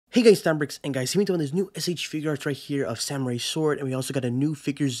Hey guys, Stambricks, and guys, here we go on this new S.H.Figuarts right here of Samurai Sword, and we also got a new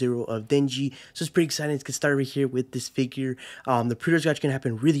FiguartsZERO of Denji, so it's pretty exciting. Let's get started right here with this figure. The pre-orders are actually going to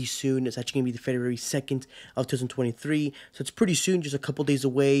happen really soon. It's actually going to be the February 2nd of 2023, so it's pretty soon, just a couple days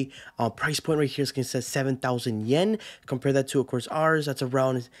away. Price point right here is going to say 7,000 yen. Compare that to, of course, ours. That's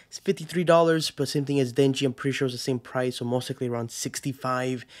around $53, but same thing as Denji. I'm pretty sure it's the same price, so most likely around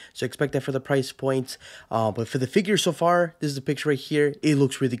 65. So expect that for the price points. But for the figure so far, this is the picture right here. It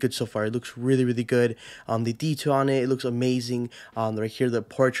looks really good so far. It looks really good. The detail on it looks amazing. Right here, the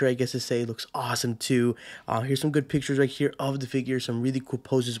portrait, I guess to say, looks awesome too. Here's some good pictures right here of the figure. Some really cool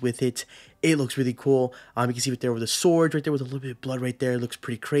poses with it. It looks really cool. You can see right there with the sword right there with a little bit of blood right there. It looks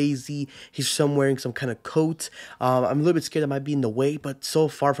pretty crazy. He's wearing some kind of coat. I'm a little bit scared that might be in the way, but so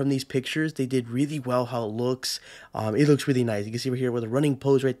far from these pictures, they did really well how it looks. It looks really nice. You can see right here with a running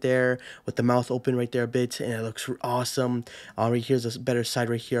pose right there, with the mouth open right there a bit, and it looks awesome. Right here's a better side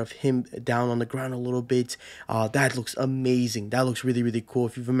right here of him down on the ground a little bit. That looks amazing. That looks really cool.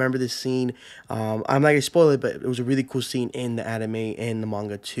 If you remember this scene, I'm not gonna spoil it, but it was a really cool scene in the anime and the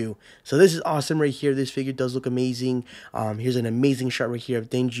manga too. So this is awesome right here. This figure does look amazing. Here's an amazing shot right here of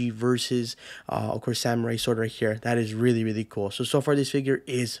Denji versus, of course, Samurai Sword right here. That is really cool. So far this figure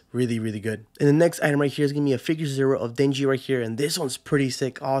is really good. And the next item right here is gonna be a FiguartsZERO of Denji right here, and this one's pretty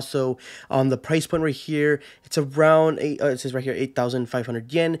sick also. The price point right here, it's around it says right here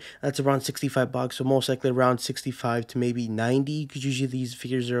 8,500 yen. That's around 65 bucks, so most likely around 65 to maybe 90, because usually these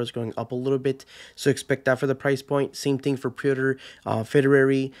FiguartsZERO is going up a little bit, so expect that for the price point. Same thing for pre-order.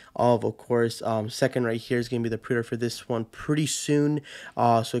 February of course, 2nd right here is going to be the pre-order for this one pretty soon,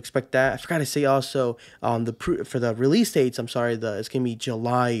 so expect that. I forgot to say also, for the release dates, I'm sorry, it's going to be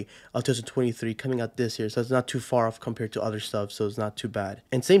July of 2023 coming out this year, so it's not too far off compared to other stuff, so it's not too bad.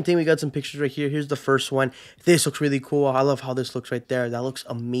 And same thing, we got some pictures right here. Here's the first one. This looks really cool. I love how this looks right there. That looks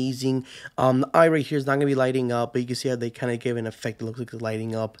amazing. The eye right here is not going to be lighting up, but you can see how they kind of give an effect. It looks like it's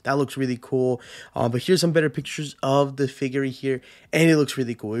lighting up. That looks really cool. But here's some better pictures of the figure here, and it looks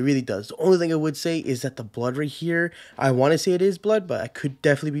really cool. It really does. The only thing I would say is that the blood right here, I want to say it is blood, but I could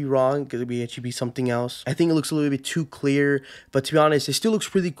definitely be wrong. It could actually be something else. I think it looks a little bit too clear, but to be honest, it still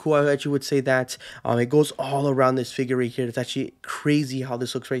looks really cool. I actually would say that. It goes all around this figure right here. It's actually crazy how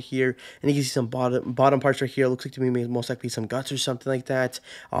this looks right here, and you can see some bottom parts right here. It looks like to me most likely some guts or something like that.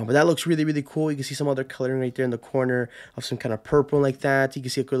 But that looks really cool. You can see some other coloring right there in the corner of some kind of purple like that. You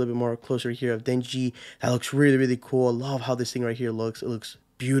can see a little bit more closer here of Denji. That looks really cool. I love how this thing right here looks. It looks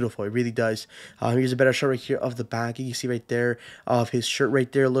beautiful. It really does. Here's a better shot right here of the back. You can see right there of his shirt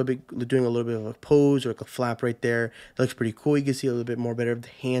right there, a little bit doing a little bit of a pose or like a flap right there. That looks pretty cool. You can see a little bit more better of the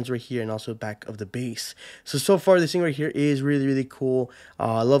hands right here and also back of the base. So far this thing right here is really cool.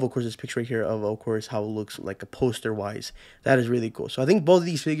 I love, of course, this picture right here of course, how it looks like a poster wise. That is really cool. So I think both of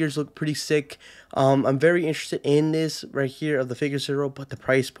these figures look pretty sick. I'm very interested in this right here of the FiguartsZERO, but the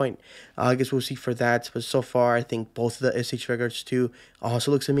price point, I guess we'll see for that. But so far, I think both of the S.H.Figuarts too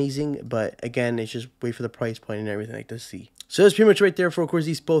also looks amazing, but again, it's just wait for the price point and everything like to see. So that's pretty much right there for, of course,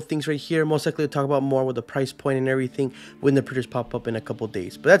 these both things right here. Most likely to talk about more with the price point and everything when the pre-orders pop up in a couple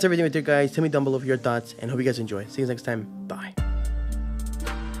days. But that's everything right there, guys. Tell me down below your thoughts, and hope you guys enjoy. See you next time. Bye.